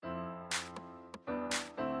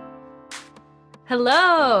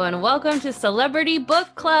Hello, and welcome to Celebrity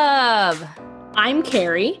Book Club. I'm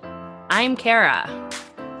Carrie. I'm Kara.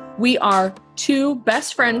 We are two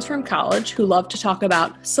best friends from college who love to talk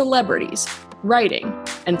about celebrities, writing,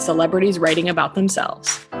 and celebrities writing about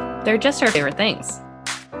themselves. They're just our favorite things.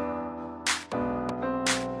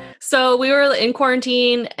 So we were in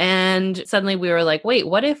quarantine and suddenly we were like, wait,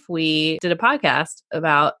 what if we did a podcast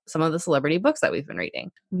about some of the celebrity books that we've been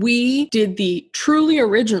reading? We did the truly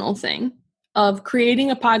original thing of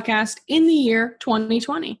creating a podcast in the year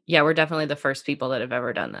 2020. Yeah, we're definitely the first people that have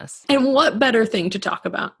ever done this. And what better thing to talk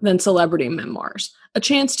about than celebrity memoirs? A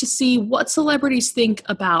chance to see what celebrities think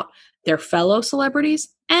about their fellow celebrities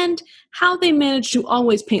and how they manage to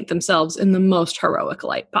always paint themselves in the most heroic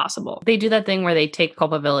light possible. They do that thing where they take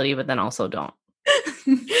culpability, but then also don't.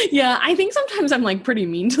 Yeah, I think sometimes I'm like pretty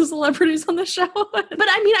mean to celebrities on the show. But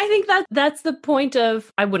I mean, I think that's the point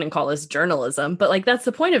of, I wouldn't call this journalism, but like that's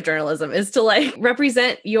the point of journalism, is to like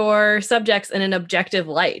represent your subjects in an objective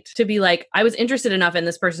light. To be like, I was interested enough in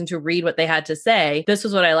this person to read what they had to say. This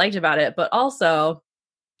was what I liked about it, but also,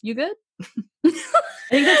 you good?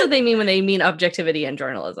 I think that's what they mean when they mean objectivity in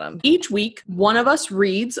journalism. Each week, one of us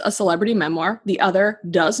reads a celebrity memoir, the other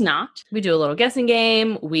does not. We do a little guessing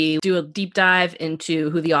game. We do a deep dive into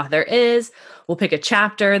who the author is. We'll pick a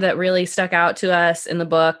chapter that really stuck out to us in the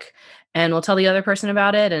book, and we'll tell the other person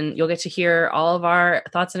about it, and you'll get to hear all of our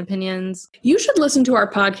thoughts and opinions. You should listen to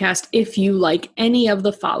our podcast if you like any of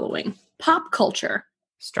the following: pop culture,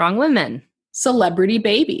 Strong women, celebrity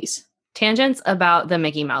babies, tangents about the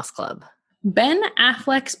Mickey Mouse Club, Ben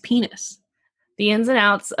Affleck's penis, the ins and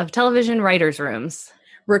outs of television writers' rooms,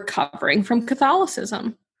 recovering from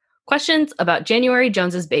Catholicism, questions about January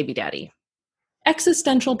Jones's baby daddy,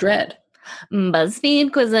 existential dread,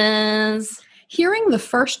 BuzzFeed quizzes, hearing the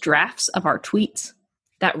first drafts of our tweets,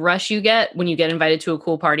 that rush you get when you get invited to a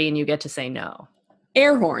cool party and you get to say no,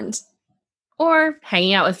 air horns, or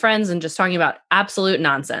hanging out with friends and just talking about absolute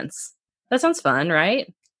nonsense. That sounds fun,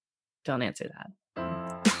 right? Don't answer that.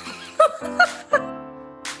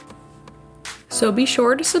 So be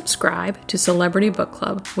sure to subscribe to Celebrity Book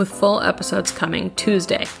Club, with full episodes coming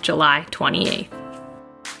Tuesday, July 28th.